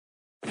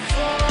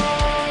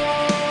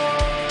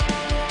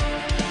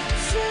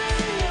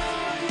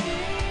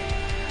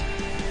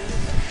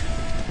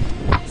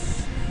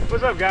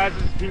What's up, guys?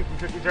 This is Pete from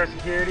Cookie Jar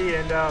Security,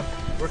 and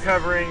we're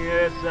covering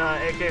this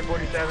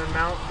AK-47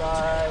 mount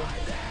by... I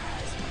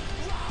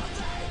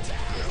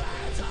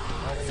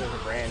don't think there's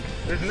a brand.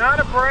 There's not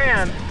a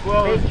brand.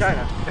 Well, Made in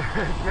China.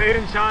 Made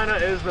in China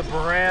is the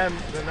brand,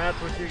 and that's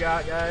what you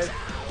got, guys.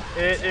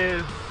 It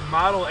is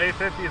model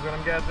A50 is what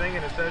I'm guessing,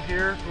 and it says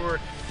here for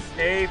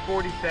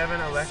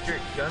A47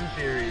 electric gun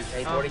series.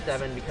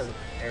 A47 because of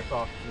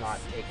Airsoft, not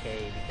AK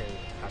because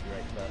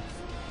copyright stuff.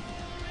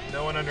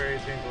 No one under 18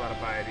 is allowed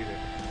to buy it either.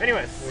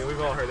 Anyways, we've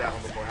all heard that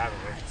one before, haven't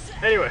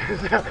we?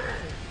 Anyways,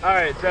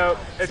 alright, so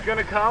it's going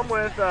to come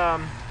with a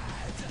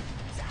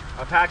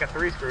pack of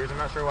 3 screws. I'm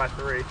not sure why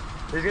 3.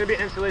 There's going to be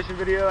an installation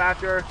video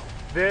after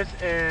this,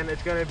 and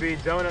it's going to be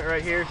Donut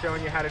right here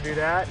showing you how to do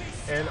that.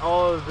 And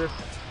all of this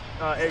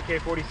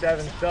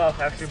AK-47 stuff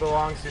actually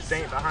belongs to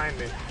Saint behind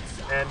me.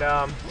 And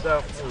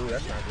so, ooh,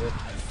 that's not good.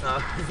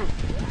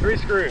 3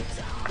 screws.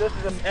 This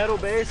is a metal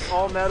base,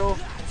 all metal,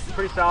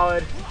 pretty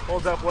solid,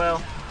 holds up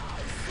well.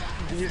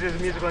 You can use it as a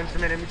musical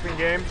instrument in between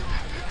games.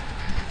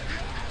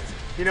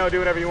 You know, do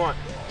whatever you want.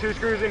 2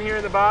 screws in here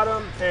in the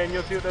bottom, and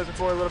you'll see what those are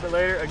for a little bit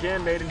later.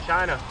 Again, made in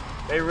China.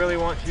 They really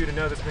want you to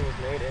know this thing is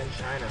made in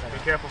China. Be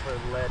careful for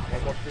lead.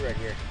 One more screw right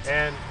here.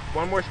 And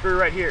one more screw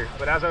right here.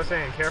 But as I was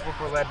saying, careful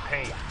for lead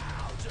paint.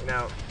 You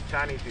know,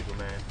 Chinese people,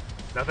 man.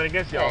 Nothing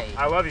against y'all. Hey.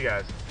 I love you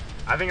guys.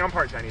 I think I'm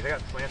part Chinese. I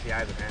got slanty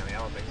eyes apparently. I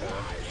don't think so.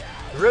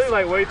 It's really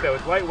lightweight though.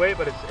 It's lightweight,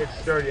 but it's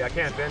sturdy. I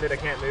can't bend it. I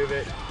can't move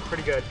it. It's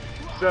pretty good.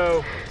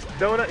 So,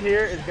 Donut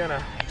here is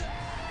gonna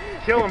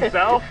kill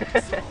himself.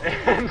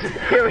 And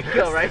here we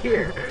go, right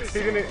here.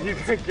 He's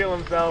gonna kill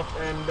himself,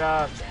 and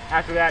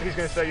after that, he's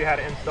gonna show you how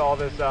to install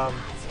this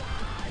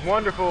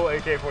wonderful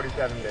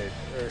AK-47 base,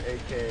 or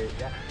AK.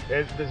 Yeah,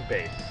 it's this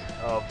base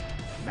of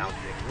mounting,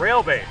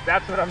 rail base.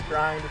 That's what I'm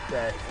trying to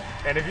say.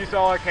 And if you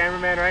saw our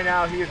cameraman right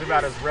now, he is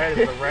about as red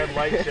as the red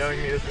light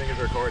showing me this thing is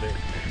recording.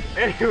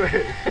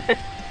 Anyways.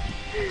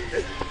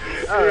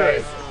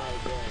 Alright.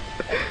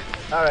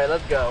 Alright,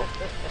 let's go.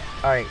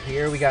 Alright,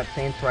 here we got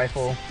Saint's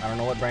rifle. I don't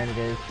know what brand it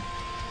is,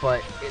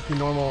 but it's a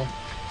normal,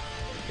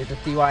 it's a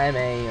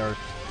CYMA or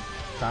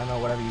China,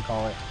 whatever you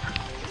call it.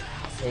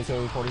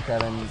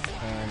 AK-47,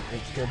 and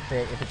it should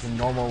fit if it's a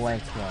normal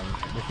length one.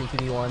 The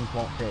CQB ones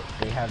won't fit.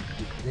 They have,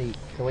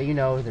 the way you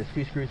know, there's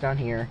 2 screws down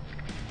here,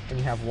 and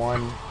you have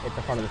one at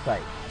the front of the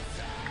sight.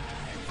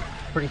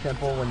 Pretty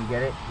simple. When you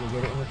get it, you'll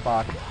get it in this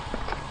box.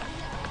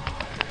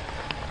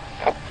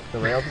 The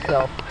rails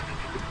itself.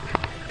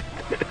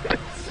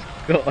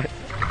 God.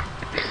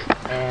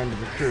 And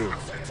the screws.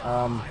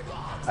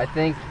 I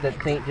think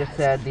that Saint just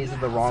said these are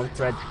the wrong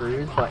thread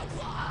screws, but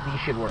these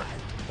should work.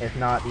 If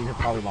not, these are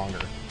probably longer.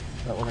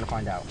 But we're gonna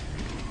find out.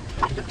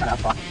 Just cut out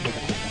the box.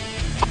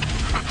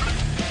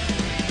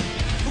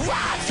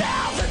 Right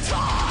till the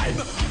time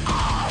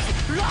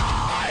of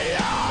life.